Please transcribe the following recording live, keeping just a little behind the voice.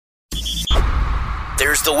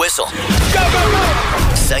there's the whistle. Go, go,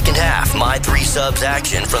 go! Second half, My Three Subs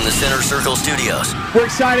action from the Center Circle Studios. We're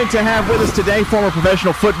excited to have with us today former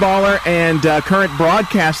professional footballer and current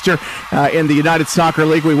broadcaster in the United Soccer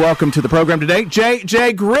League. We welcome to the program today,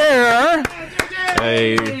 J.J. Greer.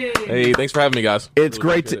 Hey, thanks for having me, guys. It's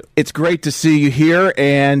great to see you here,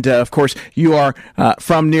 and of course, you are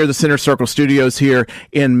from near the Center Circle Studios here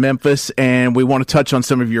in Memphis, and we want to touch on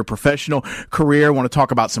some of your professional career. Want to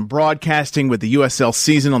talk about some broadcasting with the USL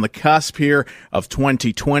season on the cusp here of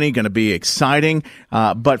 2020. Going to be exciting,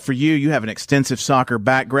 but for you, you have an extensive soccer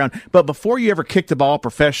background. But before you ever kicked the ball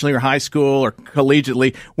professionally or high school or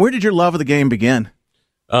collegiately, where did your love of the game begin?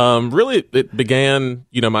 Really, it began,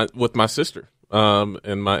 with my sister.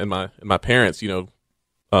 And my parents, growing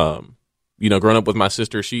up with my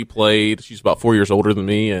sister, she played. She's about 4 years older than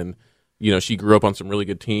me, and she grew up on some really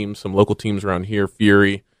good teams, some local teams around here.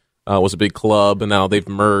 Fury was a big club, and now they've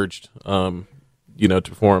merged, to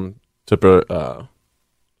form to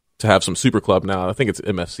have some super club now. I think it's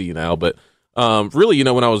MFC now, but really,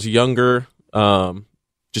 when I was younger,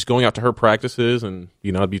 just going out to her practices, and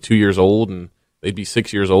I'd be 2 years old, and they'd be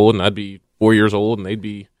 6 years old, and I'd be 4 years old, and they'd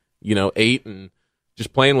be 8, and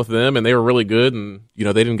just playing with them, and they were really good, and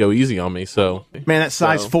they didn't go easy on me. So man, that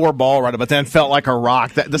size 4 ball right about then felt like a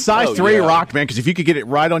rock. The size 3 rock, man, because if you could get it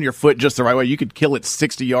right on your foot just the right way, you could kill it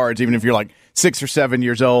 60 yards, even if you're like 6 or 7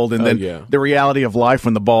 years old. And then the reality of life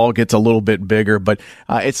when the ball gets a little bit bigger. But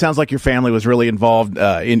it sounds like your family was really involved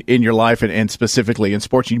in your life and specifically in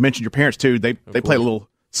sports. You mentioned your parents too. They play a little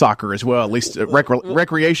soccer as well, at least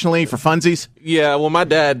recreationally for funsies. Yeah, well, my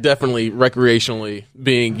dad definitely recreationally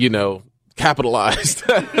being, capitalized.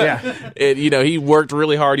 Yeah. And, he worked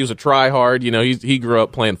really hard. He was a try-hard. He grew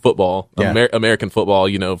up playing football, American football,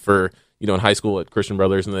 for, in high school at Christian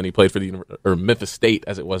Brothers, and then he played for or Memphis State,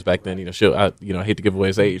 as it was back then. I hate to give away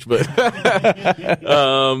his age, but,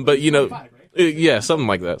 yeah, something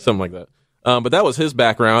like that. But that was his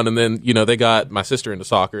background, and then, they got my sister into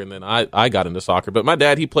soccer, and then I got into soccer. But my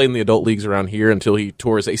dad, he played in the adult leagues around here until he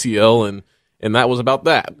tore his ACL, and that was about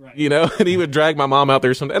that, and he would drag my mom out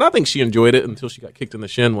there and I think she enjoyed it until she got kicked in the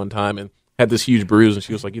shin one time and had this huge bruise, and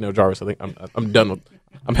she was like, Jarvis, I think I'm done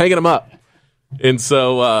I'm hanging him up. And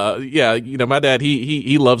so, my dad,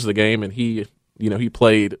 he loves the game, and he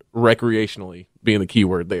played recreationally, being the key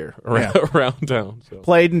word there around town. So.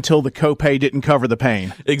 Played until the copay didn't cover the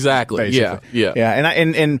pain. Exactly. Basically. Yeah.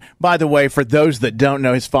 And by the way, for those that don't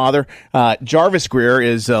know his father, Jarvis Greer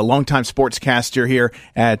is a longtime sportscaster here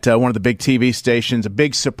at one of the big TV stations, a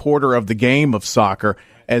big supporter of the game of soccer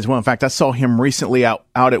as well. In fact, I saw him recently out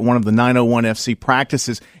at one of the 901 FC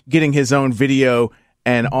practices, getting his own video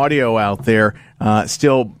and audio out there,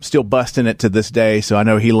 still busting it to this day. So I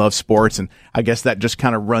know he loves sports, and I guess that just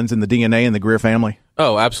kind of runs in the DNA in the Greer family.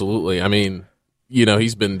 Oh, absolutely. I mean,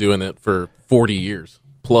 he's been doing it for 40 years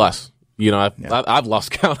plus. I've lost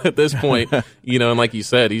count at this point. And like you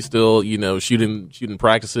said, he's still shooting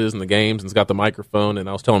practices and the games, and he's got the microphone. And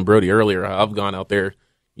I was telling Brody earlier, I've gone out there,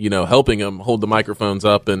 helping him hold the microphones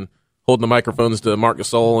up and holding the microphones to Marc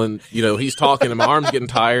Gasol, and he's talking and my arm's getting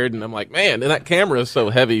tired, and I'm like, man, and that camera is so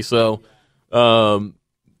heavy. So we've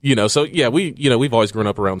always grown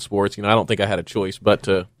up around sports. I don't think I had a choice but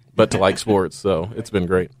to like sports. So it's been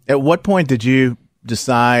great. At what point did you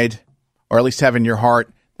decide, or at least have in your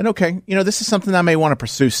heart, that okay, this is something I may want to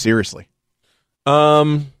pursue seriously?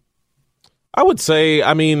 I would say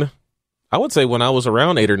when I was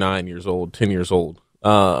around 8 or 9 years old, 10 years old.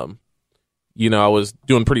 I was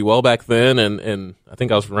doing pretty well back then, and I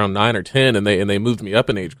think I was around 9 or 10, and they moved me up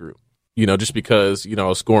an age group, just because, I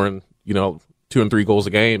was scoring, 2 and 3 goals a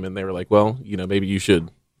game, and they were like, well, maybe you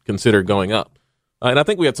should consider going up. And I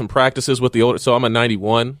think we had some practices with the older, so I'm a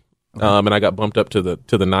 91, and I got bumped up to the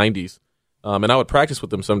 90s. And I would practice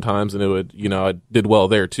with them sometimes, and it would, I did well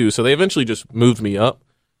there too. So they eventually just moved me up.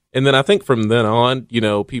 And then I think from then on,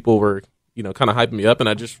 people were, kind of hyping me up, and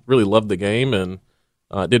I just really loved the game and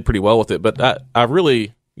did pretty well with it. But I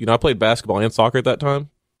really, I played basketball and soccer at that time.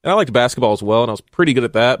 And I liked basketball as well, and I was pretty good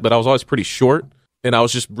at that, but I was always pretty short. And I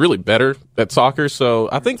was just really better at soccer, so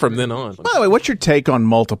I think from then on. By the way, what's your take on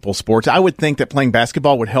multiple sports? I would think that playing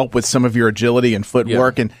basketball would help with some of your agility and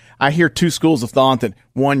footwork, and I hear 2 schools of thought that,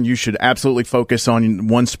 one, you should absolutely focus on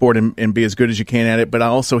one sport and be as good as you can at it, but I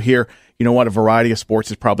also hear, a variety of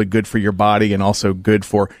sports is probably good for your body and also good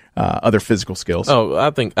for other physical skills. Oh,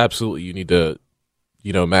 I think absolutely you need to,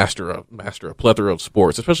 master a plethora of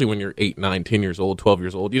sports, especially when you're 8, 9, 10 years old, 12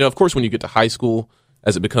 years old. Of course, when you get to high school,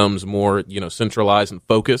 as it becomes more, centralized and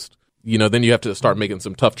focused, then you have to start making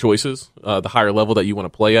some tough choices, the higher level that you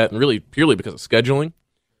want to play at, and really purely because of scheduling.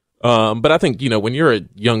 But I think, when you're a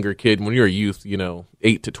younger kid, when you're a youth,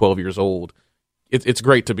 8 to 12 years old, it's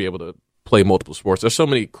great to be able to play multiple sports. There's so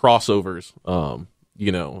many crossovers,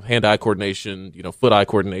 hand-eye coordination, foot-eye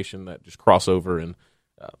coordination that just cross over. And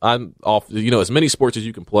I'm off, as many sports as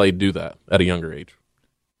you can play, do that at a younger age.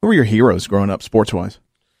 Who were your heroes growing up sports-wise?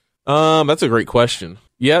 That's a great question.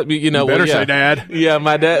 Yeah, you better say Dad. Yeah,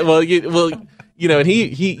 my dad. And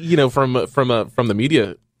he, from the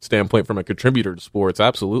media standpoint, from a contributor to sports,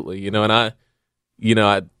 absolutely. And I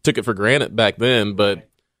took it for granted back then, but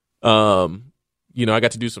I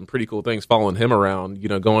got to do some pretty cool things following him around.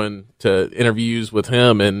 Going to interviews with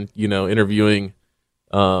him and interviewing,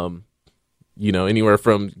 anywhere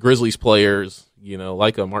from Grizzlies players,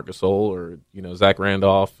 like a Marc Gasol or Zach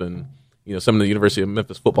Randolph and some of the University of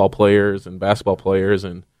Memphis football players and basketball players,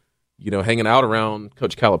 and hanging out around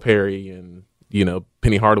Coach Calipari and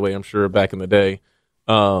Penny Hardaway, I'm sure, back in the day.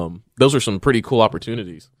 Those are some pretty cool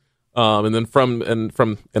opportunities. And then from an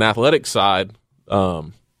athletic side,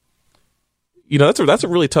 that's a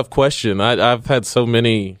really tough question. I've had so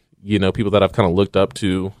many people that I've kind of looked up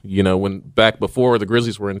to. When back before the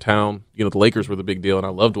Grizzlies were in town, the Lakers were the big deal, and I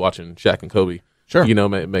loved watching Shaq and Kobe. Sure,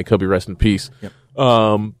 may Kobe rest in peace. Yep.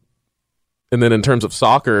 And then in terms of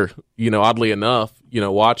soccer, oddly enough,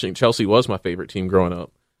 watching Chelsea was my favorite team growing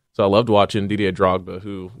up. So I loved watching Didier Drogba,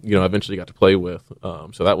 who, I eventually got to play with.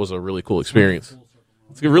 So that was a really cool experience.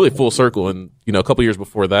 It's really full circle. And, a couple years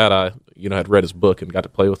before that, I, had read his book and got to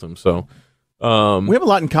play with him. So we have a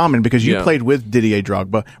lot in comen because you played with Didier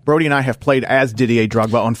Drogba. Brody and I have played as Didier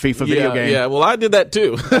Drogba on FIFA video game. Yeah, well, I did that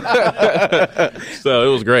too. So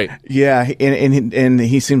it was great. Yeah, and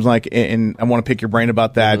he seems like, and I want to pick your brain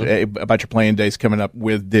about that, about your playing days coming up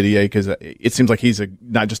with Didier, because it seems like he's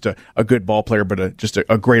not just a good ball player, but just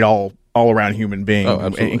a great all-around human being. Oh,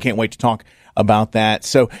 absolutely. And can't wait to talk about that.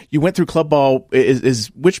 So you went through club ball.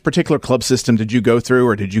 Is which particular club system did you go through,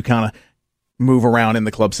 or did you kind of move around in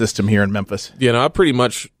the club system here in Memphis? I pretty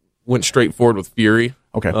much went straight forward with Fury.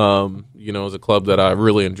 Okay. It was a club that I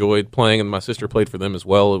really enjoyed playing, and my sister played for them as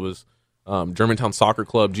well. It was Germantown Soccer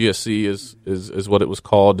Club, GSC is what it was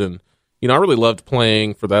called. And, I really loved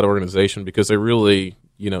playing for that organization because they really,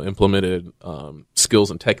 implemented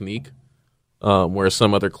skills and technique, whereas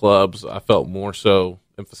some other clubs I felt more so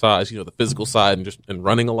emphasized, the physical side and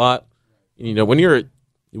running a lot. When you're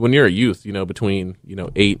a youth, between,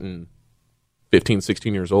 8 and 15,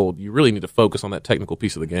 16 years old, you really need to focus on that technical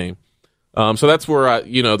piece of the game. So that's where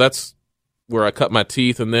I cut my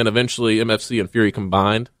teeth, and then eventually MFC and Fury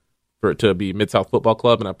combined for it to be Mid-South Football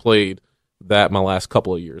Club, and I played that my last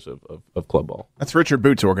couple of years of club ball. That's Richard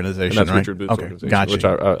Boots' organization, and that's right? Richard Boots' organization, gotcha. which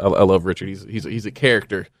I love Richard. He's a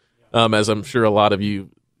character, as I'm sure a lot of you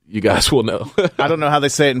guys will know. I don't know how they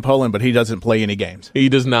say it in Poland, but he doesn't play any games. He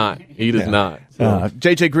does not. So.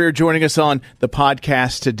 JJ Greer joining us on the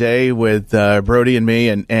podcast today with Brody and me,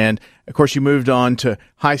 and of course you moved on to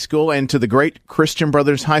high school and to the great Christian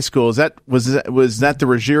Brothers High School. Was that the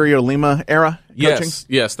Rogerio Lima era? Coaching?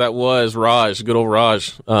 Yes, that was Raj, good old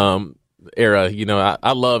Raj era.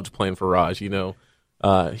 I loved playing for Raj. He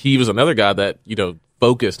was another guy that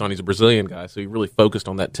focused on. He's a Brazilian guy, so he really focused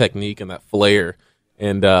on that technique and that flair.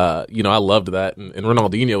 And, I loved that. And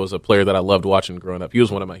Ronaldinho was a player that I loved watching growing up. He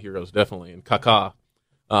was one of my heroes, definitely. And Kaká.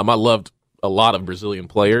 I loved a lot of Brazilian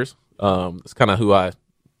players. It's kind of who I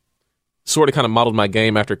sort of kind of modeled my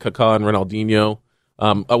game after Kaká and Ronaldinho.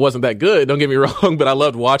 I wasn't that good, don't get me wrong, but I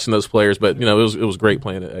loved watching those players. But, it was great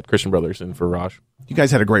playing at Christian Brothers and for Raj. You guys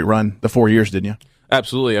had a great run, the 4 years, didn't you?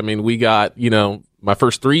 Absolutely. I mean, we got, my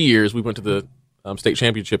first 3 years, we went to the state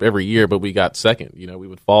championship every year, but we got second. We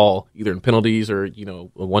would fall either in penalties or, a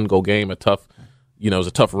 1-goal game, it was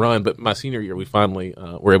a tough run. But my senior year, we finally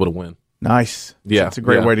were able to win. Nice. Yeah. It's a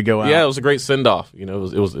great way to go out. Yeah, it was a great send-off. It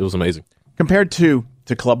was amazing. Compared to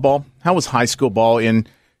club ball, how was high school ball in,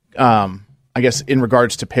 I guess, in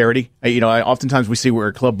regards to parity? Oftentimes we see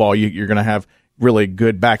where club ball, you're going to have really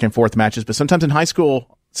good back and forth matches, but sometimes in high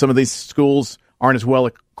school, some of these schools aren't as well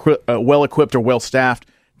equipped or well staffed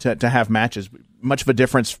to have matches. Much of a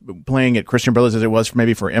difference playing at Christian Brothers as it was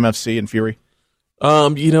maybe for MFC and Fury?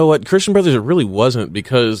 You know what? Christian Brothers, it really wasn't,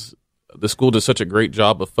 because the school does such a great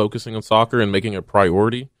job of focusing on soccer and making it a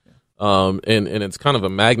priority. And it's kind of a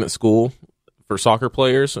magnet school for soccer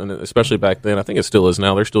players, and especially back then. I think it still is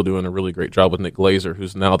now. They're still doing a really great job with Nick Glazer,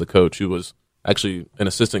 who's now the coach, who was actually an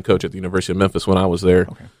assistant coach at the University of Memphis when I was there.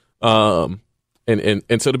 Okay.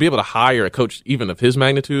 And so to be able to hire a coach even of his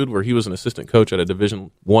magnitude, where he was an assistant coach at a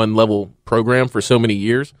Division I level program for so many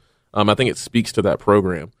years, I think it speaks to that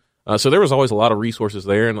program. So there was always a lot of resources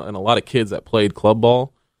there, and a lot of kids that played club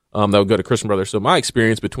ball that would go to Christian Brothers. So my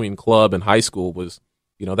experience between club and high school was,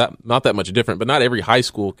 that not that much different, but not every high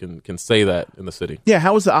school can say that in the city. Yeah,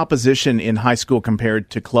 how was the opposition in high school compared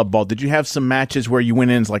to club ball? Did you have some matches where you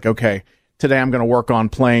went in and it's like, okay, today I'm going to work on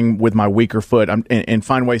playing with my weaker foot and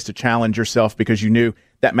find ways to challenge yourself because you knew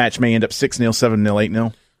that match may end up 6-0, 7-0,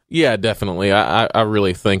 8-0? Yeah, definitely. I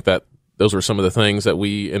really think that those were some of the things that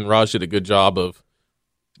and Raj did a good job of,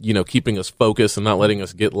 keeping us focused and not letting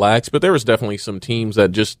us get lax. But there was definitely some teams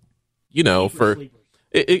that just,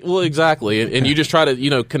 well, exactly. And you just try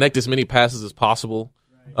to, connect as many passes as possible.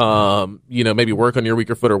 Maybe work on your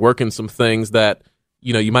weaker foot or work in some things that,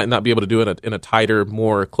 you might not be able to do in a tighter,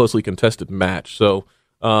 more closely contested match. So,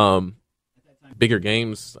 bigger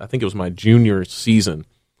games, I think it was my junior season.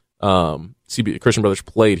 Christian Brothers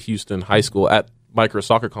played Houston High School at Micro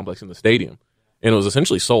Soccer Complex in the stadium. And it was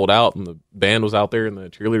essentially sold out, and the band was out there, and the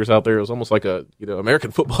cheerleaders out there. It was almost like a American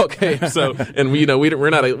football game. So, and we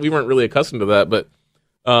weren't really accustomed to that, but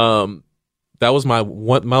that was my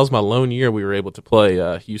lone year we were able to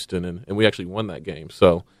play Houston, and we actually won that game.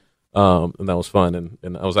 So, and that was fun,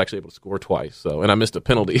 and I was actually able to score twice. So, and I missed a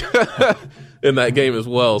penalty in that game as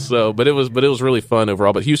well. So, but it was really fun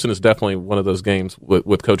overall. But Houston is definitely one of those games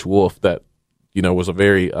with Coach Wolf that was a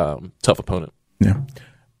very tough opponent. Yeah.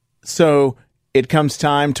 So it comes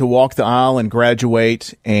time to walk the aisle and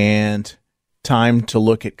graduate, and time to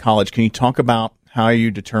look at college. Can you talk about how you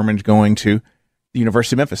determined going to the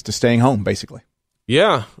University of Memphis, to staying home, basically?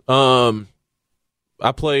 Yeah. I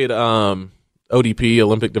played ODP,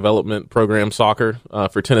 Olympic Development Program soccer,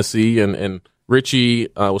 for Tennessee, and Richie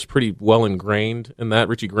was pretty well ingrained in that.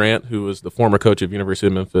 Richie Grant, who was the former coach of University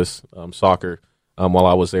of Memphis soccer while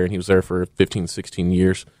I was there, and he was there for 15, 16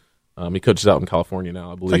 years. He coaches out in California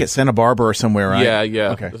now, I believe. It's like at Santa Barbara or somewhere, right?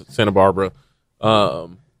 Yeah. Okay. Santa Barbara.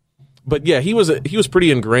 But yeah, he was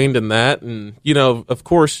pretty ingrained in that, and of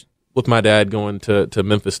course, with my dad going to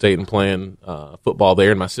Memphis State and playing football there,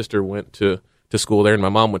 and my sister went to school there, and my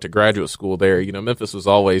mom went to graduate school there. Memphis was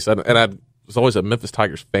always, and I was always a Memphis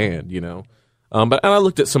Tigers fan. But I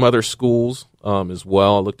looked at some other schools as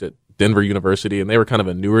well. I looked at Denver University, and they were kind of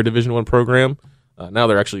a newer Division I program. Now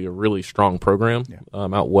they're actually a really strong program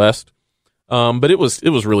out west. But it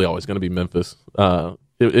was really always going to be Memphis.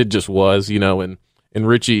 It just was, and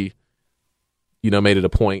Richie, made it a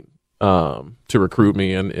point to recruit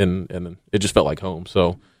me, and it just felt like home.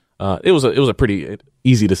 So it was a pretty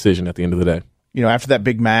easy decision at the end of the day. After that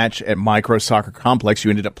big match at Micro Soccer Complex,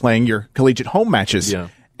 you ended up playing your collegiate home matches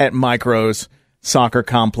at Micro's Soccer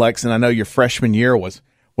Complex, and I know your freshman year was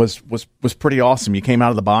pretty awesome. You came out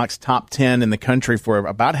of the box top 10 in the country for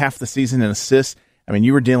about half the season in assists. I mean,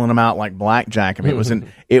 you were dealing them out like blackjack. I mean,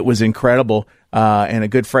 it was incredible, and a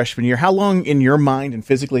good freshman year. How long, in your mind and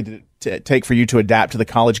physically, did it take for you to adapt to the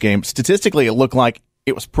college game? Statistically, it looked like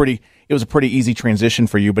it was a pretty easy transition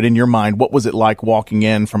for you. But in your mind, what was it like walking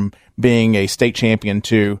in from being a state champion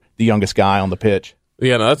to the youngest guy on the pitch?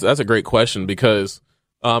 Yeah, no, that's a great question, because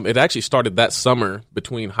it actually started that summer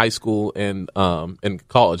between high school and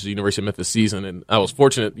college, the University of Memphis season. And I was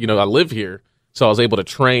fortunate, I live here, so I was able to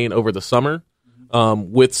train over the summer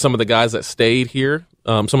with some of the guys that stayed here,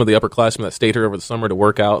 some of the upperclassmen that stayed here over the summer to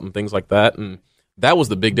work out and things like that. And that was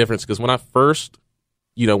the big difference, because when I first,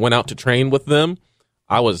 went out to train with them,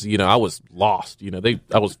 I was lost.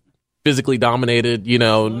 I was physically dominated,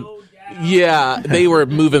 Yeah, they were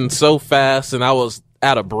moving so fast, and I was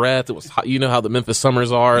out of breath. It was, how the Memphis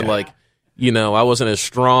summers are, like, I wasn't as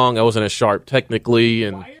strong, I wasn't as sharp technically,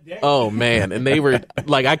 and oh man, and they were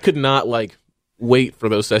like, I could not wait for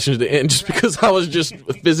those sessions to end, just because I was just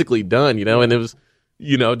physically done, and it was,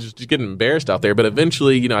 just getting embarrassed out there. But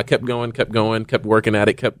eventually, I kept going, kept working at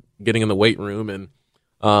it, kept getting in the weight room, and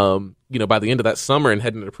by the end of that summer and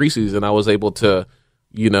heading into preseason, I was able to,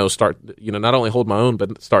 start, not only hold my own,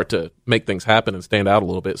 but start to make things happen and stand out a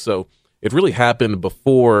little bit. So it really happened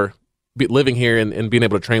before living here and being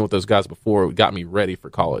able to train with those guys before it got me ready for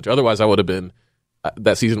college. Otherwise, I would have been,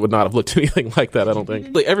 that season would not have looked anything like that, I don't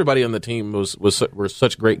think. Everybody on the team were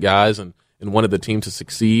such great guys and wanted the team to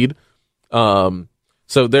succeed. So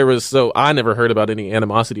I never heard about any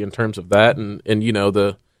animosity in terms of that, and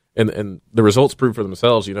the results proved for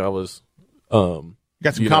themselves. I was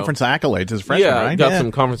got some conference accolades as a freshman, right? Got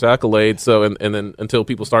some conference accolades. So and then until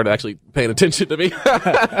people started actually paying attention to me,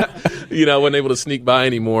 I wasn't able to sneak by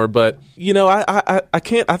anymore. But I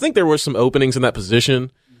can't. I think there were some openings in that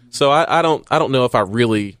position. So I don't know if I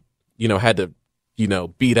really had to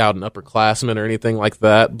beat out an upperclassman or anything like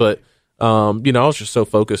that. But I was just so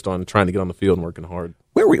focused on trying to get on the field and working hard.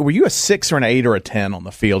 Were you a 6 or an 8 or a 10 on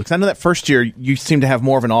the field? Because I know that first year you seemed to have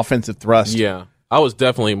more of an offensive thrust. Yeah, I was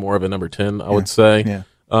definitely more of a number 10, I would say. Yeah.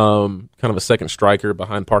 kind of a second striker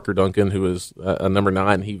behind Parker Duncan, who is a number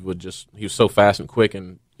 9. He was so fast and quick,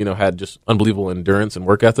 and had just unbelievable endurance and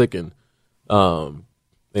work ethic, and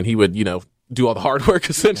he would do all the hard work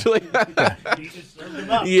essentially.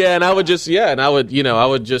 Yeah, and I would just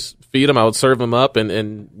feed him. I would serve him up,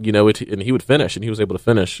 and he would finish, and he was able to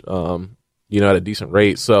finish at a decent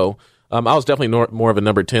rate. So I was definitely more of a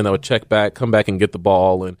number 10 that would check back, come back and get the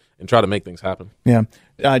ball and try to make things happen. Yeah.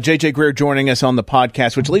 J.J. Greer joining us on the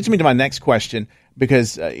podcast, which leads me to my next question,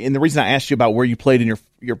 because and the reason I asked you about where you played in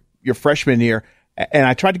your freshman year, and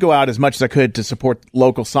I tried to go out as much as I could to support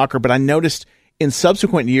local soccer, but I noticed in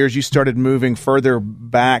subsequent years you started moving further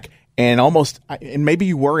back and maybe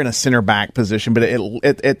you were in a center back position, but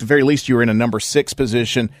at the very least you were in a number 6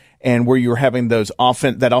 position, and where you were having that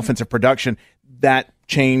offensive production, that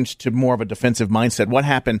changed to more of a defensive mindset. What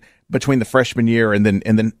happened between the freshman year and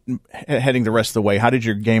then heading the rest of the way? How did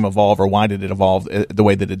your game evolve, or why did it evolve the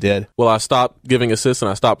way that it did? Well, I stopped giving assists and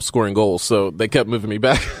I stopped scoring goals, so they kept moving me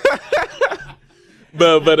back.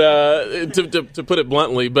 but to put it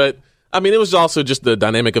bluntly, but I mean, it was also just the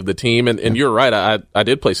dynamic of the team, and you're right. I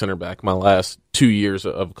did play center back my last 2 years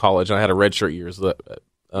of college, and I had a redshirt years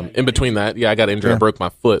in between that. Yeah, I got injured, I broke my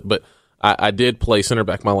foot, but I did play center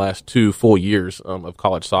back my last 2 full years of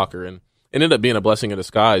college soccer, and it ended up being a blessing in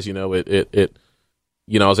disguise. I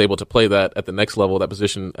was able to play that at the next level, that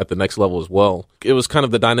position at the next level as well. It was kind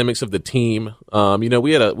of the dynamics of the team.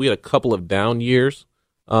 We had a couple of down years.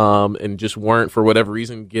 And just weren't, for whatever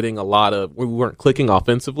reason, we weren't clicking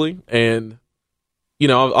offensively. And,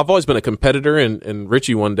 I've always been a competitor, and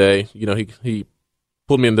Richie one day, he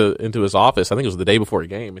pulled me into his office. I think it was the day before a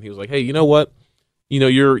game, and he was like, "Hey, you know what?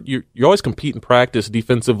 You always compete in practice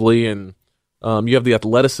defensively, and you have the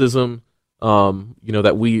athleticism,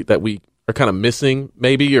 that we are kind of missing,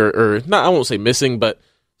 maybe, or not. I won't say missing, but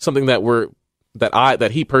something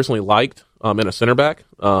that he personally liked in a center back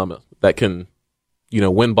that can."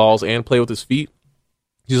 Win balls and play with his feet.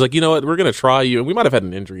 He's like, you know what, we're going to try you. And we might have had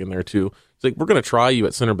an injury in there too. He's like, we're going to try you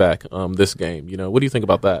at center back this game. What do you think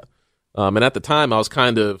about that? And at the time I was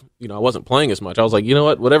kind of, I wasn't playing as much. I was like, you know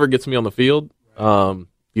what, whatever gets me on the field, I'm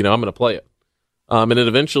going to play it. And then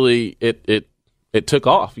eventually it took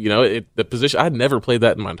off. The position, I had never played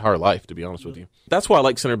that in my entire life, to be honest with you. That's why I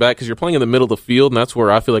like center back, because you're playing in the middle of the field, and that's where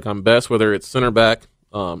I feel like I'm best, whether it's center back,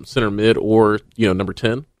 center mid, or, number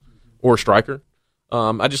 10 or striker.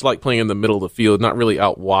 I just like playing in the middle of the field, not really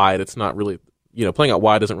out wide. It's not really, playing out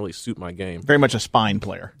wide doesn't really suit my game. Very much a spine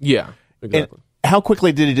player. Yeah, exactly. And how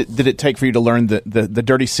quickly did it take for you to learn the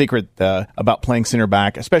dirty secret about playing center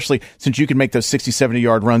back, especially since you can make those 60,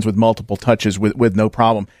 70-yard runs with multiple touches with no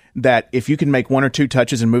problem, that if you can make 1 or 2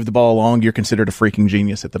 touches and move the ball along, you're considered a freaking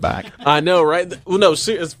genius at the back? I know, right? Well, no,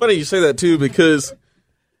 it's funny you say that too, because,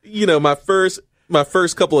 my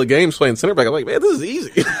first couple of games playing center back, I'm like, man, this is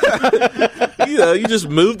easy. You just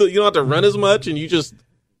move you don't have to run as much, and you just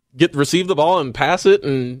receive the ball and pass it,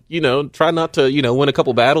 and try not to win a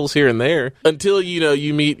couple battles here and there until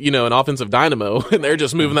you meet an offensive dynamo, and they're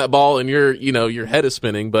just moving that ball, and your head is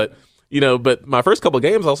spinning. But my first couple of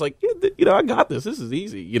games, I was like, yeah, I got this. This is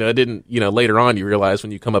easy. It didn't. Later on, you realize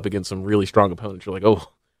when you come up against some really strong opponents, you're like, oh,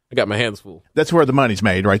 I got my hands full. That's where the money's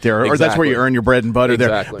made, right there. Exactly. Or that's where you earn your bread and butter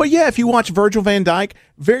there. But yeah, if you watch Virgil van Dijk,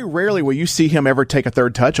 very rarely will you see him ever take a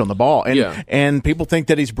third touch on the ball. And people think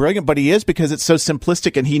that he's brilliant, but he is, because it's so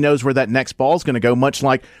simplistic, and he knows where that next ball is going to go, much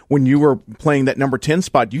like when you were playing that number 10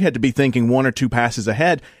 spot, you had to be thinking 1 or 2 passes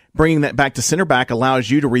ahead. Bringing that back to center back allows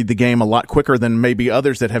you to read the game a lot quicker than maybe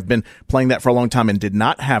others that have been playing that for a long time and did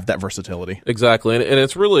not have that versatility. Exactly. And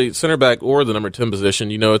it's really center back or the number 10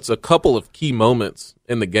 position. It's a couple of key moments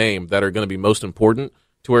in the game that are going to be most important,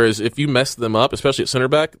 to whereas if you mess them up, especially at center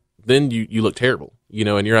back, then you look terrible,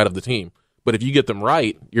 and you're out of the team. But if you get them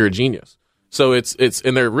right, you're a genius. So it's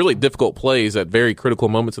and they're really difficult plays at very critical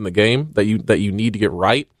moments in the game that you need to get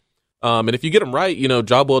right. And if you get them right,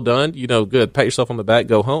 job well done, good, pat yourself on the back,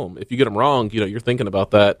 go home. If you get them wrong, you're thinking about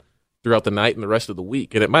that throughout the night and the rest of the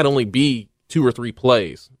week. And it might only be 2 or 3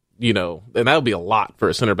 plays, and that would be a lot for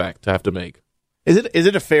a center back to have to make. Is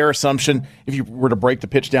it a fair assumption, if you were to break the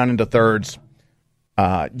pitch down into thirds,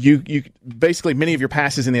 you basically, many of your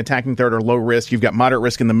passes in the attacking third are low risk. You've got moderate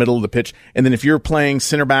risk in the middle of the pitch. And then if you're playing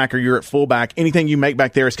center back or you're at fullback, anything you make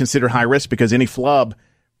back there is considered high risk, because any flub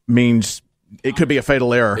means it could be a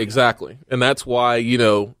fatal error. Exactly. And that's why,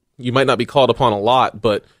 you might not be called upon a lot,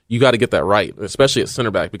 but you got to get that right, especially at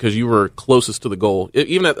center back, because you were closest to the goal.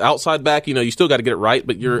 Even at outside back, you still got to get it right,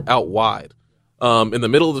 but you're out wide. In the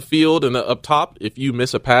middle of the field and up top, if you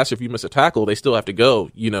miss a pass, if you miss a tackle, they still have to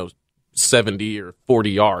go, 70 or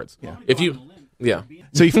 40 yards. Yeah. Yeah.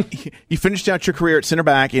 So you finished out your career at center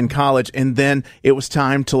back in college, and then it was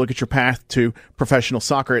time to look at your path to professional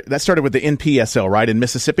soccer. That started with the NPSL, right, in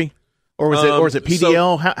Mississippi? Or was it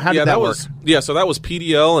PDL? How did that work? So that was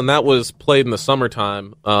PDL, and that was played in the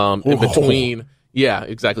summertime in between. Yeah,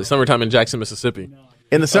 exactly. Summertime in Jackson, Mississippi.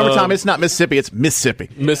 In the summertime, it's not Mississippi, it's Mississippi.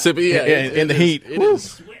 Mississippi, yeah. In the heat.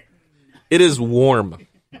 It is warm.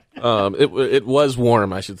 It was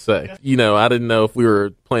warm, I should say. I didn't know if we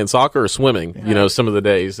were playing soccer or swimming, some of the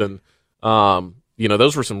days. And,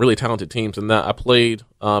 those were some really talented teams. And that I played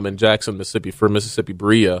in Jackson, Mississippi for Mississippi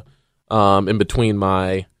Berea that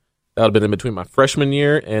would have been in between my freshman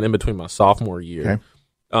year and in between my sophomore year.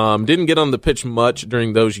 Okay. Didn't get on the pitch much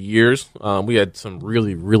during those years. We had some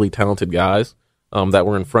really, really talented guys that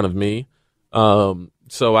were in front of me.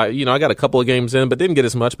 So I got a couple of games in, but didn't get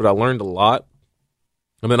as much, but I learned a lot.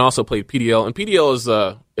 And then also played PDL. And PDL is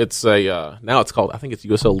now it's called, I think it's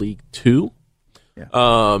USL League 2.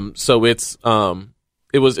 Yeah. So it's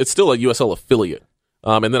still a USL affiliate.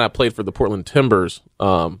 And then I played for the Portland Timbers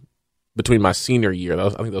between my senior year. I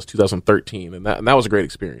think that was 2013, and that was a great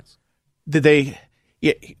experience.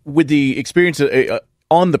 With the experience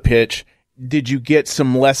on the pitch, did you get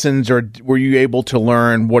some lessons, or were you able to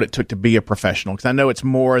learn what it took to be a professional? Because I know it's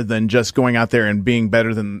more than just going out there and being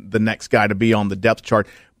better than the next guy to be on the depth chart,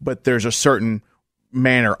 but there's a certain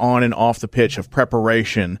manner on and off the pitch of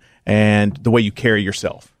preparation and the way you carry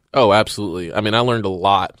yourself. Oh, absolutely. I mean, I learned a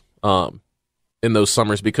lot in those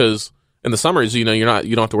summers, because in the summers, you don't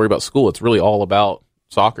have to worry about school. It's really all about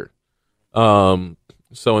soccer.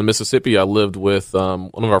 So in Mississippi, I lived with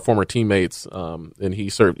one of our former teammates, and he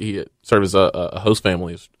served as a host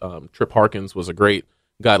family. Trip Harkins was a great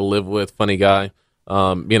guy to live with, funny guy.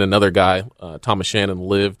 Me and another guy, Thomas Shannon,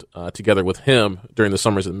 lived together with him during the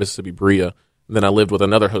summers at Mississippi Berea. And then I lived with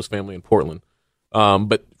another host family in Portland.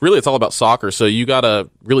 But really, it's all about soccer. So you got to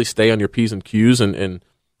really stay on your P's and Q's and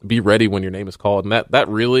be ready when your name is called. And that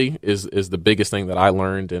really is the biggest thing that I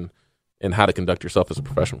learned in how to conduct yourself as a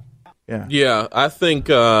professional. Yeah, I think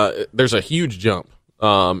there's a huge jump.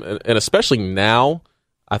 And especially now,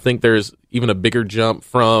 I think there's even a bigger jump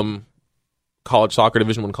from college soccer,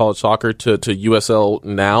 Division I college soccer to USL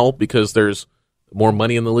now, because there's more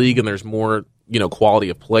money in the league and there's more, quality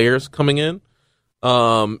of players coming in.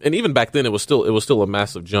 And even back then, it was still a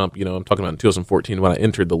massive jump. I'm talking about in 2014 when I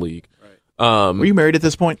entered the league. Right. Were you married at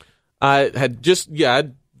this point? I'd just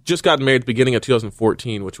gotten married at the beginning of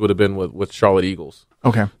 2014, which would have been with Charlotte Eagles.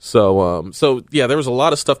 Okay. So there was a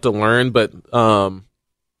lot of stuff to learn, but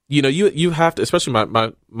you have to, especially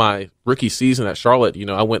my rookie season at Charlotte.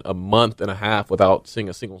 I went a month and a half without seeing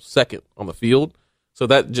a single second on the field. So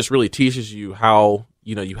that just really teaches you how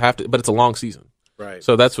you have to. But it's a long season, right?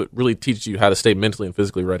 So that's what really teaches you how to stay mentally and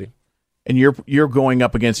physically ready. And you're going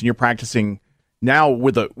up against, and you're practicing now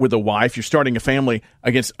with a wife. You're starting a family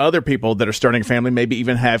against other people that are starting a family, maybe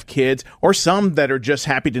even have kids, or some that are just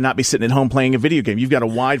happy to not be sitting at home playing a video game. You've got a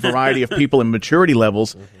wide variety of people in maturity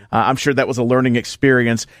levels. I'm sure that was a learning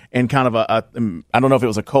experience and kind of I don't know if it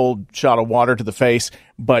was a cold shot of water to the face,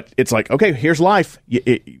 but it's like, okay, here's life.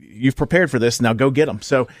 You've prepared for this. Now go get them.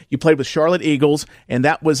 So you played with Charlotte Eagles, and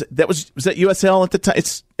was that USL at the time?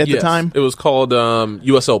 The time? It was called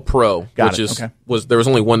USL Pro, there was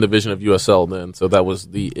only one division of USL then, so that was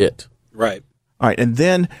it. Right. All right, and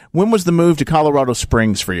then when was the move to Colorado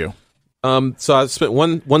Springs for you? So I spent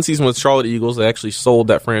one season with Charlotte Eagles. They actually sold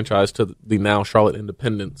that franchise to the now Charlotte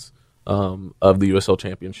Independents of the USL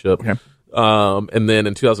Championship. Okay. And then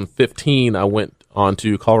in 2015, I went on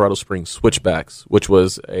to Colorado Springs Switchbacks, which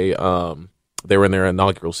was they were in their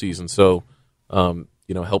inaugural season. So,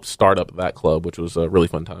 helped start up that club, which was a really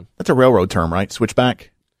fun time. That's a railroad term, right?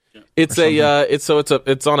 Switchback. It's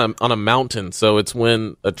on a mountain. So it's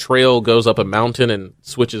when a trail goes up a mountain and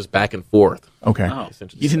switches back and forth. Okay. Oh.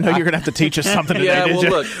 You didn't know you were going to have to teach us something today, did you?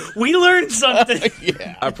 Look, we learned something.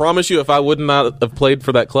 Yeah. I promise you, if I would not have played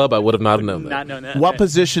for that club, I would have not known that. Not known that. What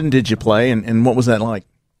position did you play, and what was that like?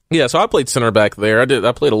 Yeah, so I played center back there.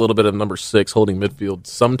 I played a little bit of number 6, holding midfield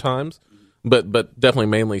sometimes, but definitely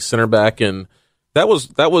mainly center back, and that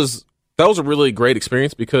was a really great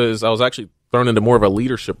experience because I was actually thrown into more of a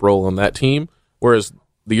leadership role on that team, whereas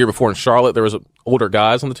the year before in Charlotte there was older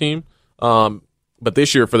guys on the team. But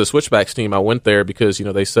this year for the Switchbacks team, I went there because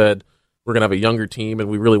they said we're going to have a younger team and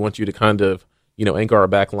we really want you to kind of anchor our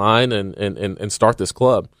back line and start this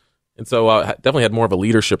club. And so I definitely had more of a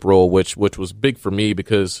leadership role, which was big for me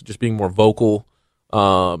because just being more vocal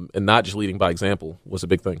and not just leading by example was a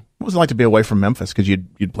big thing. What was it like to be away from Memphis? Because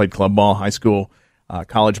you'd played club ball, high school,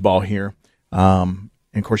 college ball here. And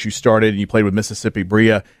of course, you started and you played with Mississippi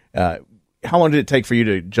Berea. how long did it take for you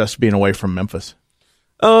to just being away from Memphis?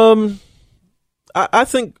 I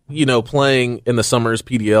think, playing in the summers,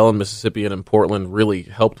 PDL in Mississippi and in Portland really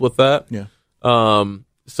helped with that. Yeah.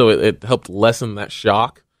 So it helped lessen that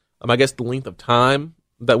shock. I guess the length of time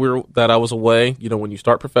that I was away, when you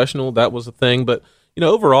start professional, that was a thing. But,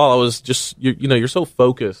 overall, I was just, you're so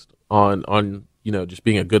focused on just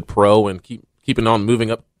being a good pro and keeping on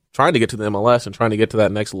moving up, trying to get to the MLS and trying to get to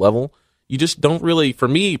that next level. You just don't really, for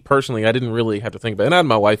me personally, I didn't really have to think about it. And I had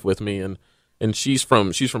my wife with me, and she's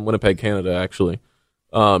from Winnipeg, Canada, actually.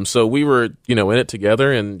 So we were, in it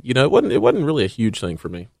together, and it wasn't really a huge thing for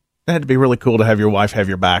me. It had to be really cool to have your wife have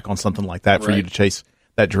your back on something like that for you to chase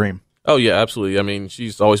that dream. Oh yeah, absolutely. I mean,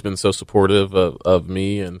 she's always been so supportive of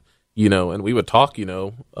me, and and we would talk,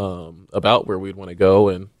 about where we'd want to go,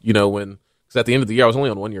 and because at the end of the year I was only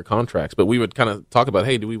on 1-year contracts, but we would kind of talk about,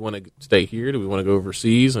 hey, do we want to stay here? Do we want to go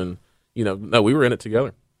overseas? And no, we were in it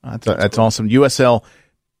together. That's awesome. USL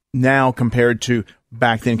now compared to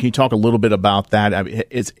back then. Can you talk a little bit about that? I mean,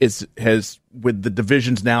 has with the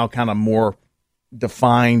divisions now kind of more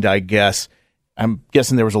defined, I guess. I'm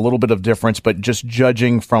guessing there was a little bit of difference, but just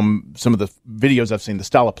judging from some of the videos I've seen, the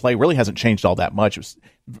style of play really hasn't changed all that much. It was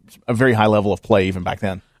a very high level of play even back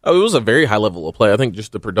then. Oh, it was a very high level of play. I think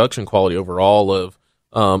just the production quality overall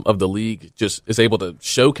of the league just is able to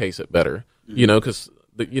showcase it better. Because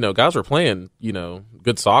guys were playing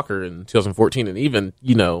good soccer in 2014 and even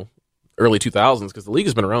early 2000s, because the league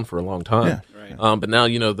has been around for a long time. Yeah. Right. But now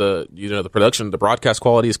the production, the broadcast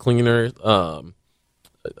quality is cleaner.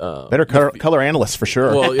 Better color analysts for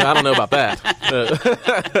sure. Well, yeah, I don't know about that,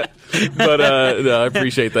 but no, I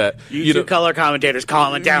appreciate that. You two color commentators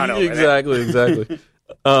calling it down over exactly.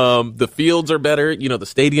 The fields are better. The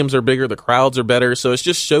stadiums are bigger. The crowds are better. So it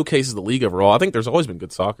just showcases the league overall. I think there's always been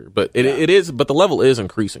good soccer, but it is. But the level is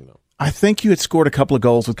increasing though. I think you had scored a couple of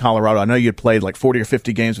goals with Colorado. I know you had played like 40 or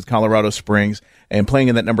 50 games with Colorado Springs, and playing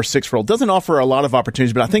in that number 6 role doesn't offer a lot of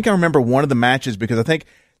opportunities. But I think I remember one of the matches because I think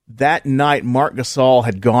that night Marc Gasol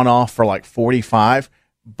had gone off for like 45.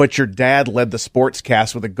 But your dad led the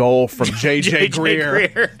sportscast with a goal from J.J.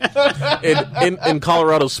 Greer. in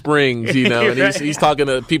Colorado Springs, and he's talking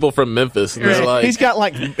to people from Memphis. And they're like, he's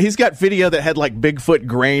got video that had like Bigfoot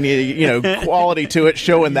grainy, quality to it,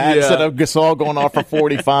 showing that instead of Gasol going off for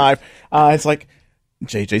 45. It's like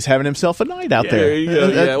JJ's having himself a night out there. There you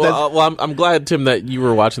go. Well, I'm glad, Tim, that you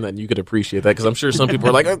were watching that and you could appreciate that, because I'm sure some people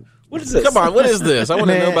are like, what is this? Come on, what is this? I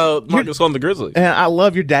want to know about Marc Gasol and the Grizzlies. And I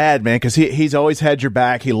love your dad, man, because he's always had your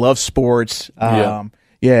back. He loves sports. I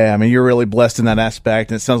mean, you're really blessed in that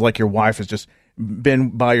aspect, and it sounds like your wife has just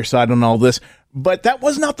been by your side on all this. But that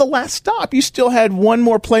was not the last stop. You still had one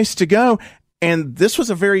more place to go, and this was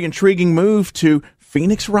a very intriguing move to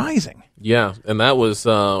Phoenix Rising. Yeah, and that was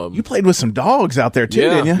you played with some dogs out there too,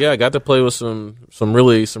 didn't you? Yeah, I got to play with some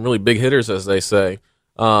really big hitters, as they say.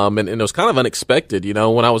 And it was kind of unexpected,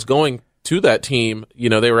 when I was going to that team,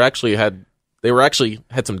 they were actually had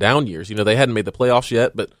some down years. They hadn't made the playoffs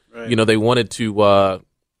yet, but they wanted to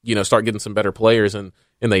start getting some better players, and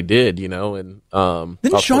they did, and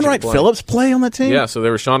didn't Sean Wright Phillips play on that team? Yeah, so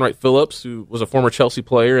there was Sean Wright Phillips, who was a former Chelsea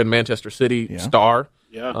player and Manchester City star.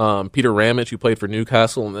 Yeah. Peter Ramage, who played for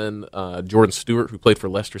Newcastle, and then Jordan Stewart, who played for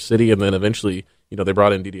Leicester City, and then eventually, they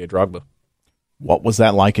brought in Didier Drogba. What was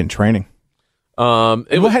that like in training?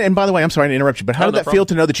 And by the way, I'm sorry to interrupt you, but how did that feel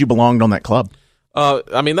to know that you belonged on that club?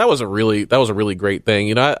 I mean, that was a really great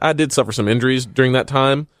thing. I did suffer some injuries during that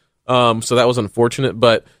time, so that was unfortunate.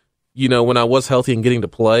 But when I was healthy and getting to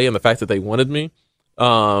play, and the fact that they wanted me,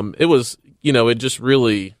 it was it just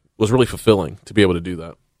really was really fulfilling to be able to do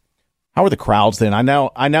that. How were the crowds then? I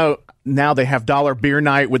know now they have dollar beer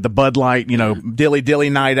night with the Bud Light, dilly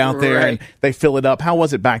night out there, and they fill it up. How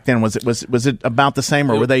was it back then? Was it about the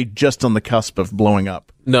same, or were they just on the cusp of blowing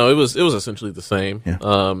up? No, it was essentially the same. Yeah.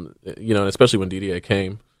 And especially when Didier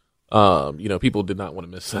came, people did not want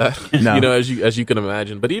to miss that. No. As you can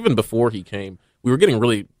imagine. But even before he came, we were getting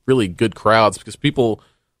really, really good crowds, because people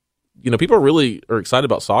really are excited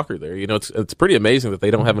about soccer there. It's pretty amazing that they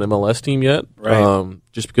don't have an MLS team yet. Right.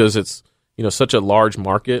 Just because it's such a large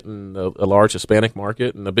market, and a large Hispanic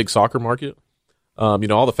market, and a big soccer market. All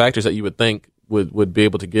the factors that you would think would be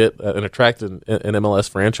able to get and attract an MLS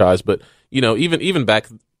franchise. But even back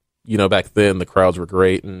then, the crowds were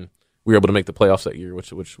great, and we were able to make the playoffs that year,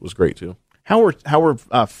 which was great too. How were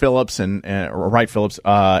Phillips and Wright Phillips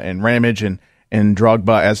and Ramage and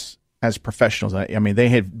Drogba as professionals? I mean, they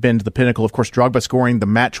had been to the pinnacle. Of course, Drogba scoring the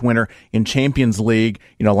match winner in Champions League,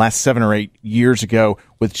 last 7 or 8 years ago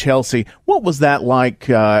with Chelsea. What was that like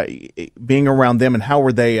being around them, and how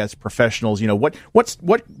were they as professionals? What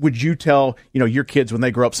would you tell your kids when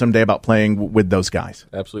they grow up someday about playing with those guys?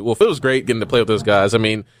 Absolutely. Well, it was great getting to play with those guys. I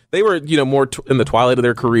mean, they were more in the twilight of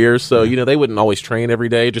their careers, so they wouldn't always train every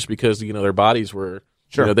day just because their bodies were.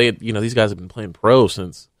 Sure. These guys have been playing pro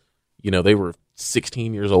since they were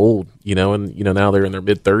 16 years old, and now they're in their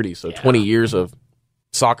mid 30s. So 20 years of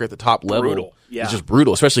soccer at the top level brutal. Yeah. is just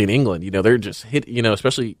brutal, especially in England. They're just hit,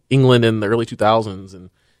 especially England in the early 2000s, and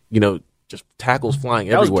just tackles flying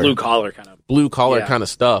that everywhere. Was blue collar kind of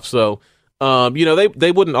stuff. So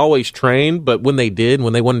they wouldn't always train, but when they did,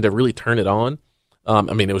 when they wanted to really turn it on,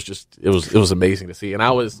 it was amazing to see. And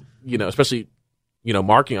I was especially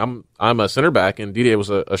marking. I'm a center back, and Didier was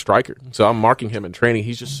a striker, so I'm marking him in training.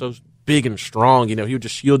 He's just so big and strong. He would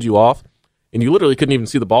just shield you off, and you literally couldn't even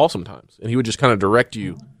see the ball sometimes. And he would just kind of direct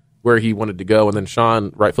you where he wanted to go. And then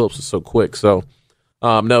Sean Wright-Phillips is so quick. So,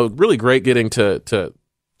 really great getting to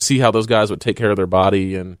see how those guys would take care of their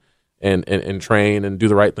body and train and do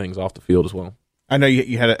the right things off the field as well. I know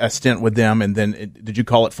you had a stint with them, and then did you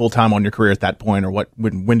call it full time on your career at that point, or what?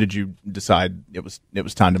 When did you decide it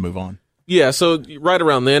was time to move on? Yeah, so right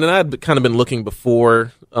around then, and I had kind of been looking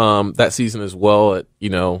before that season as well at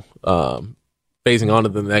phasing on to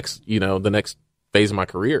the next phase of my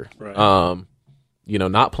career. Right.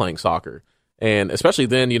 Not playing soccer, and especially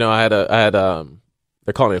then, I had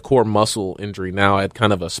they're calling it a core muscle injury now. I had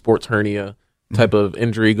kind of a sports hernia type of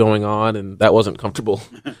injury going on, and that wasn't comfortable,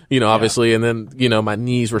 obviously. And then my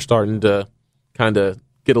knees were starting to kind of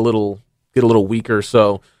get a little weaker,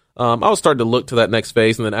 so. I was starting to look to that next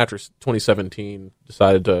phase, and then after 2017,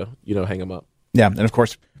 decided to hang him up. Yeah, and of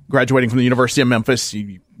course, graduating from the University of Memphis,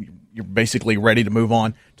 you're basically ready to move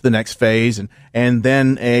on to the next phase, and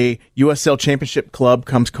then a USL Championship club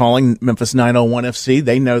comes calling, Memphis 901 FC.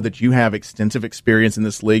 They know that you have extensive experience in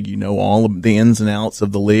this league. You know all of the ins and outs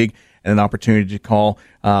of the league, and an opportunity to call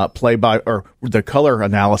or the color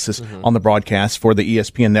analysis on the broadcast for the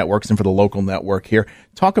ESPN networks and for the local network here.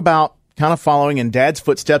 Talk about kind of following in Dad's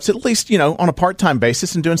footsteps, at least, on a part-time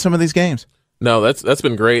basis and doing some of these games. No, that's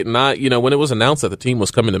been great. And when it was announced that the team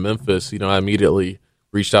was coming to Memphis, I immediately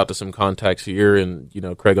reached out to some contacts here, and,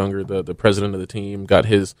 Craig Unger, the president of the team, got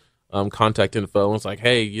his contact info and was like,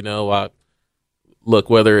 hey, look,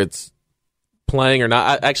 whether it's playing or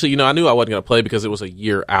not, I knew I wasn't going to play because it was a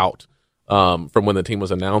year out from when the team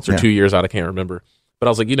was announced, or 2 years out, I can't remember. But I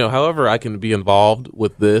was like, however I can be involved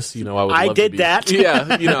with this, I would. I did that.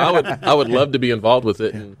 Yeah, I would love to be involved with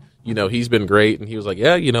it, and he's been great, and he was like,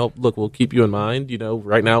 yeah, look, we'll keep you in mind.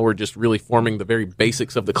 Right now we're just really forming the very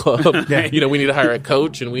basics of the club. We need to hire a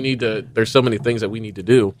coach, and there's so many things that we need to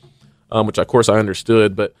do, which of course I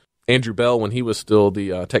understood. But Andrew Bell, when he was still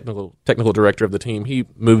the technical director of the team, he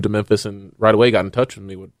moved to Memphis and right away got in touch with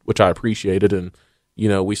me, which I appreciated, and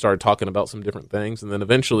we started talking about some different things, and then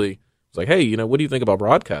eventually. Was like, hey, what do you think about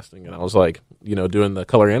broadcasting? And I was like, doing the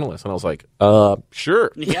color analyst. And I was like,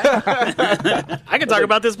 sure. Yeah. I can talk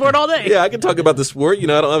about this sport all day. Yeah, I can talk about the sport. I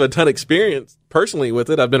don't have a ton of experience personally with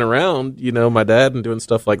it. I've been around, my dad and doing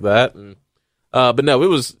stuff like that. And but no, it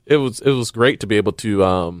was great to be able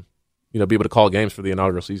to, be able to call games for the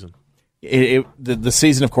inaugural season. The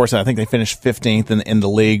season, of course, I think they finished 15th in the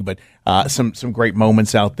league, but some great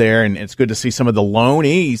moments out there, and it's good to see some of the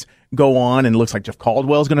loanees go on, and it looks like Jeff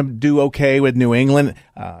Caldwell's going to do okay with New England.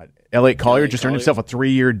 Elliot Collier just earned himself a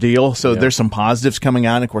 3-year deal, so there's some positives coming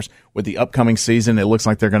out. And of course, with the upcoming season, it looks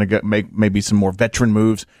like they're going to make maybe some more veteran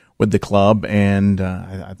moves with the club, and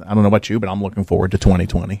I don't know about you, but I'm looking forward to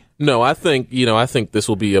 2020. No, I think this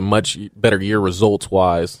will be a much better year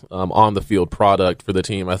results-wise on the field product for the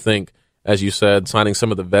team. I think, as you said, signing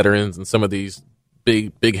some of the veterans and some of these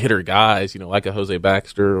big hitter guys, like a Jose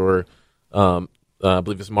Baxter or I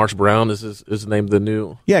believe it's Marsh Brown is his name, the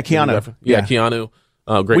new Keanu. Keanu.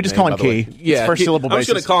 Great. We just name, call him Key. Yeah, first syllable basis.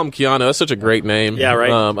 I'm just going to call him Keanu. That's such a great name. Yeah,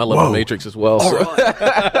 right. I love The Matrix as well.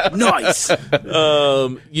 So. Nice.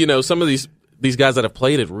 Some of these guys that have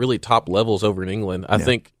played at really top levels over in England, I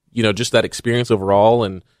think just that experience overall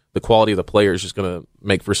and the quality of the players is just going to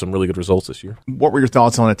make for some really good results this year. What were your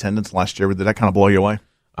thoughts on attendance last year? Did that kind of blow you away?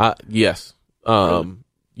 Yes.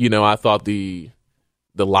 I thought the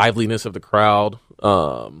liveliness of the crowd,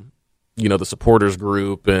 the supporters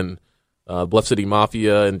group and Bluff City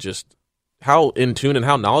Mafia, and just how in tune and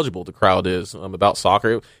how knowledgeable the crowd is about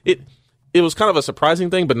soccer. It was kind of a surprising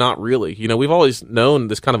thing, but not really. We've always known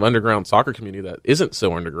this kind of underground soccer community that isn't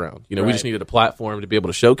so underground. We just needed a platform to be able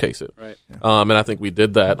to showcase it. Right. And I think we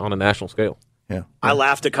did that on a national scale. Yeah. I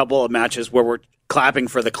laughed a couple of matches where we're clapping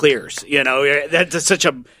for the clears. You know, that's such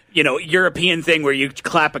a European thing where you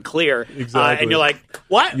clap a clear, Exactly. and you're like,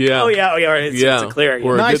 what? Yeah. Oh yeah, it's a clear.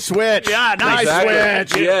 Or a Nice switch. Yeah, nice Exactly.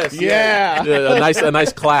 switch. Yes. Yeah. A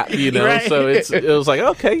nice clap, you know. Right. So it was like,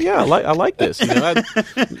 okay, yeah, I like this. You know,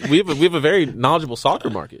 we have a very knowledgeable soccer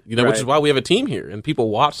market, you know, which is why we have a team here and people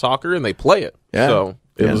watch soccer and they play it. Yeah. So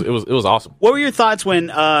it was awesome. What were your thoughts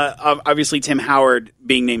when, obviously, Tim Howard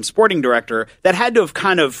being named sporting director? That had to have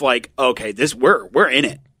kind of like, okay, we're in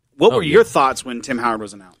it. What were your thoughts when Tim Howard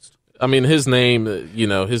was announced? I mean, his name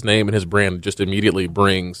and his brand just immediately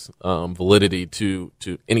brings validity to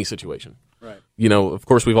any situation. Right. You know, of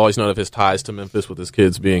course, we've always known of his ties to Memphis with his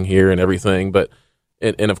kids being here and everything, but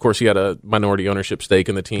and of course he had a minority ownership stake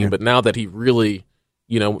in the team. Yeah. But now that he really,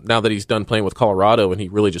 now that he's done playing with Colorado and he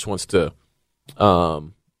really just wants to,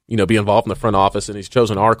 be involved in the front office, and he's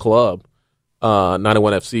chosen our club,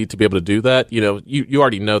 901 FC, to be able to do that. You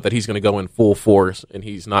already know that he's going to go in full force and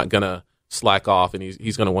he's not going to slack off, and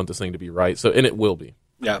he's going to want this thing to be right. So, and it will be.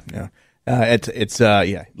 Yeah.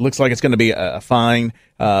 It looks like it's going to be a fun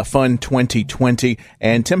 2020.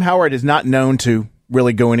 And Tim Howard is not known to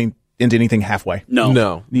really go into anything halfway.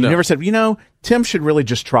 No. You never said, Tim should really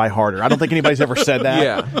just try harder. I don't think anybody's ever said that.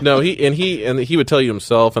 Yeah. No, he would tell you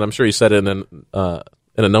himself, and I'm sure he said it in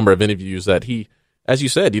a number of interviews, that he, as you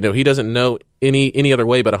said, he doesn't know any other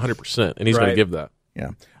way but 100%, and he's going to give that.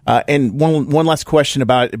 Yeah. And one last question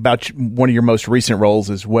about one of your most recent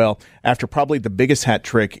roles as well. After probably the biggest hat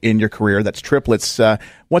trick in your career, that's triplets.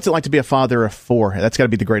 What's it like to be a father of four? That's got to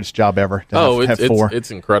be the greatest job ever. Have four.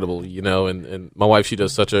 It's incredible, and my wife, she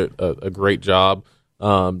does such a great job.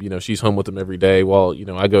 She's home with them every day while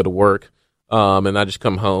I go to work. And I just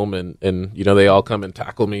come home and they all come and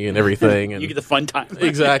tackle me and everything. And you get the fun time.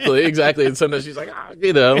 Exactly. And sometimes she's like,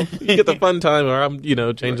 you get the fun time, or I'm,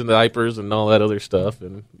 changing the diapers and all that other stuff.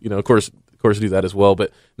 And, of course do that as well.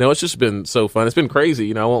 But no, it's just been so fun. It's been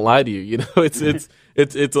crazy. I won't lie to you.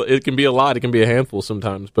 It can be a lot. It can be a handful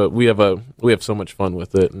sometimes, but we have so much fun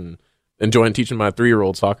with it and enjoying teaching my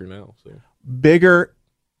 3-year-old soccer now. So bigger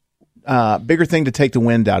thing to take the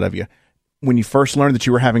wind out of you when you first learned that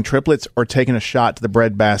you were having triplets, or taking a shot to the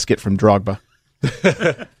breadbasket from Drogba?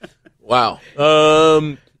 Wow.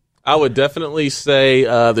 I would definitely say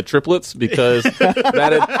the triplets, because it's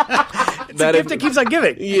a gift that keeps on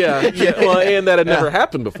giving. Yeah. Well, and that had never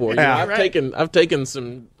happened before. I've taken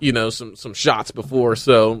some shots before.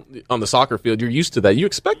 So on the soccer field, you're used to that. You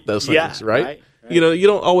expect those things, right? You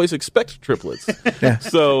don't always expect triplets. Yeah.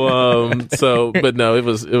 But no, it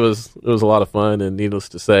was a lot of fun, and needless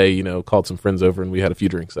to say, called some friends over and we had a few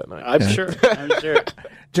drinks that night. I'm sure.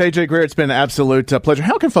 JJ Greer, it's been an absolute pleasure.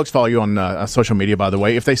 How can folks follow you on social media, by the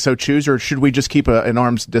way, if they so choose, or should we just keep an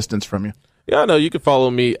arm's distance from you? Yeah, no, you can follow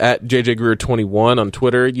me at JJGreer21 on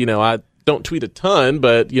Twitter. I don't tweet a ton,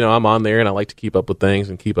 but I'm on there and I like to keep up with things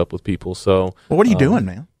and keep up with people. So, well, what are you doing,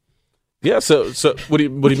 man? Yeah. So what do you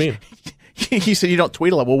mean? You said you don't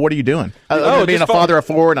tweet a lot. Well, what are you doing? Being a father of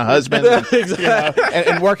four and a husband, exactly,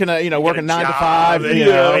 and working 9 to 5.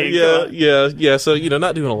 Yeah. So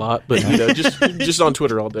not doing a lot, but just on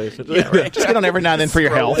Twitter all day. Just get on every now and then for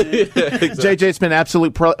your health. Exactly. JJ, it's been an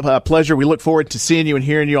absolute pleasure. We look forward to seeing you and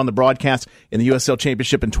hearing you on the broadcast in the USL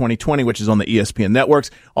Championship in 2020, which is on the ESPN networks.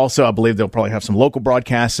 Also, I believe they'll probably have some local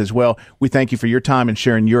broadcasts as well. We thank you for your time and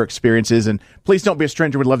sharing your experiences, and please don't be a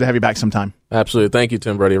stranger. We'd love to have you back sometime. Absolutely. Thank you,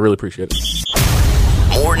 Tim Brady. I really appreciate it.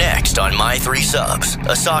 More next on My 3 Subs,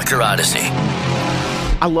 a soccer odyssey.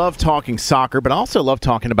 I love talking soccer, but I also love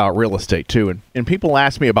talking about real estate too. And people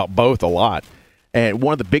ask me about both a lot. And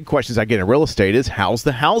one of the big questions I get in real estate is, how's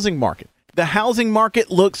the housing market? The housing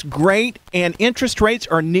market looks great, and interest rates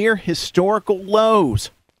are near historical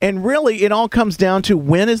lows. And really, it all comes down to,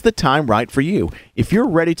 when is the time right for you? If you're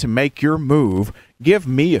ready to make your move, give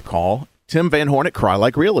me a call. Tim Van Horn at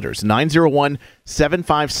Crye-Leike Realtors.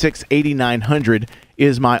 901-756-8900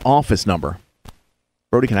 is my office number.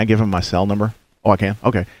 Brody, can I give him my cell number? Oh, I can?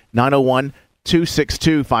 Okay.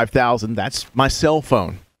 901-262-5000. That's my cell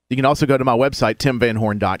phone. You can also go to my website,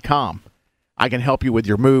 timvanhorn.com. I can help you with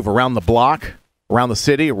your move around the block, around the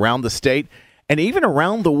city, around the state, and even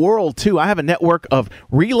around the world, too. I have a network of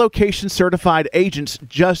relocation-certified agents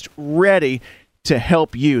just ready to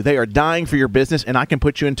help you. They are dying for your business, and I can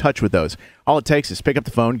put you in touch with those. All it takes is pick up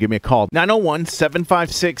the phone, give me a call.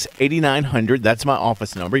 901-756-8900. That's my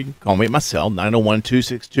office number. You can call me at my cell,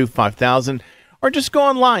 901-262-5000, or just go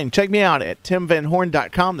online. Check me out at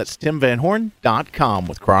timvanhorn.com. That's timvanhorn.com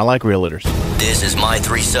with Crye-Leike Realtors. This is My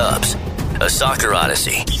 3 Subs, a soccer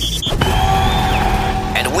odyssey.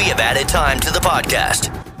 And we have added time to the podcast.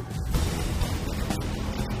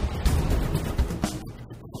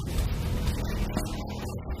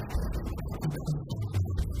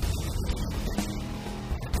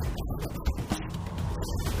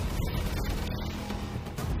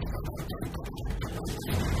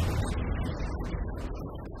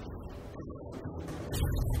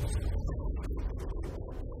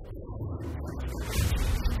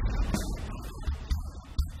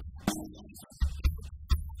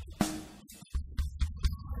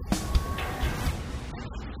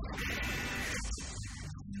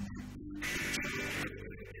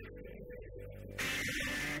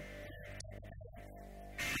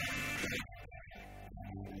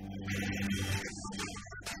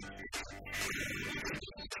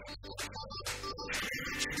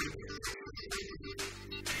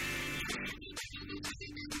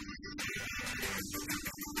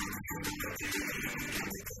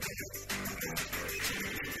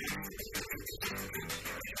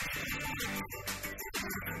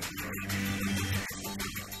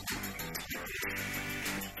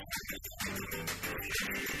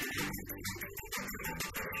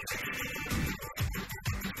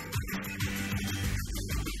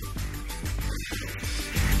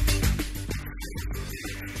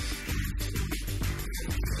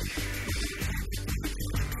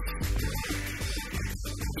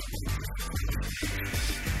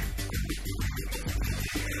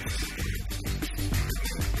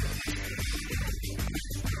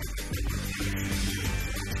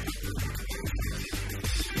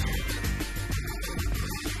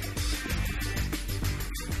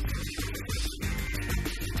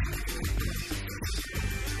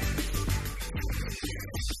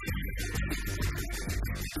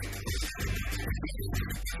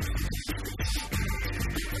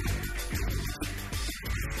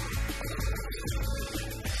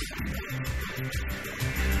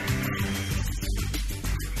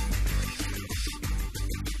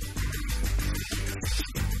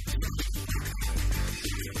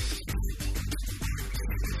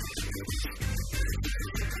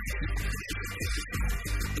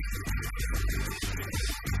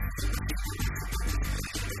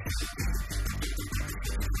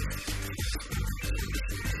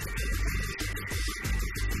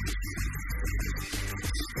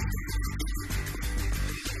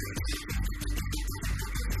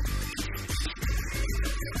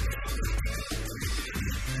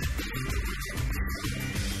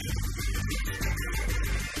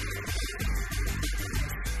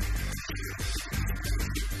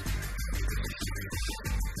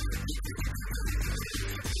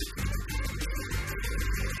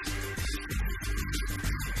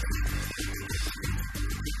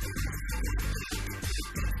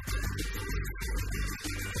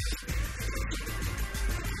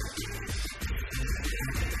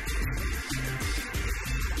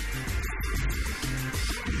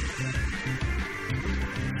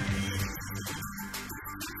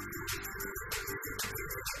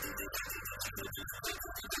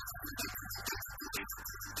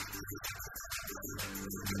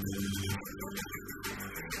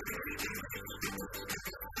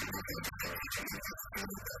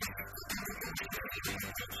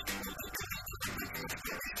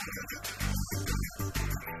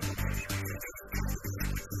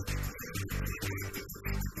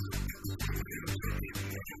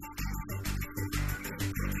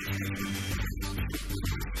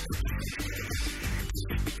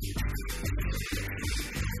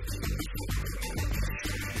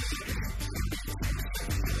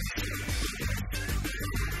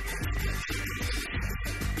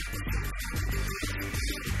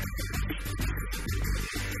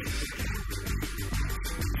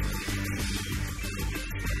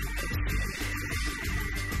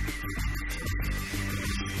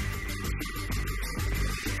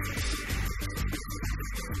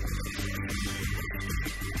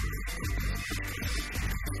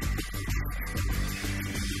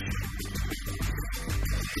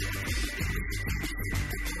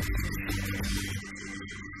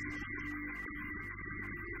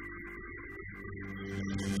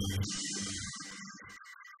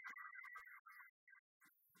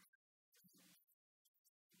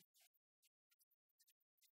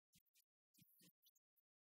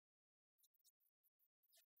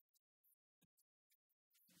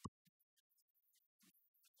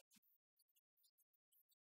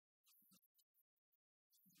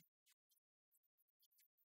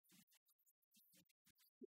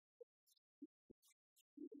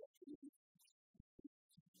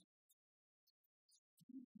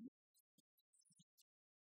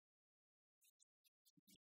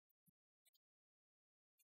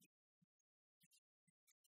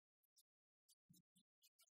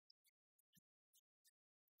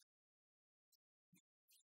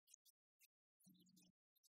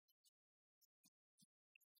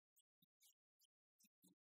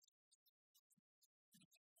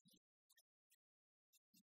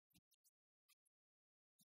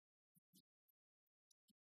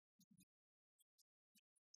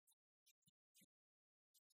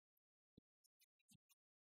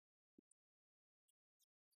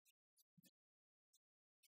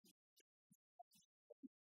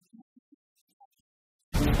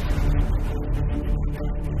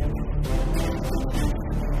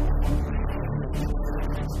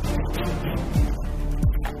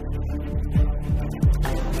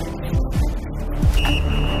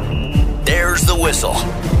 There's the whistle.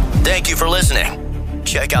 Thank you for listening.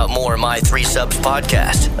 Check out more My 3 Subs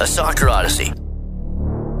podcast, a soccer odyssey,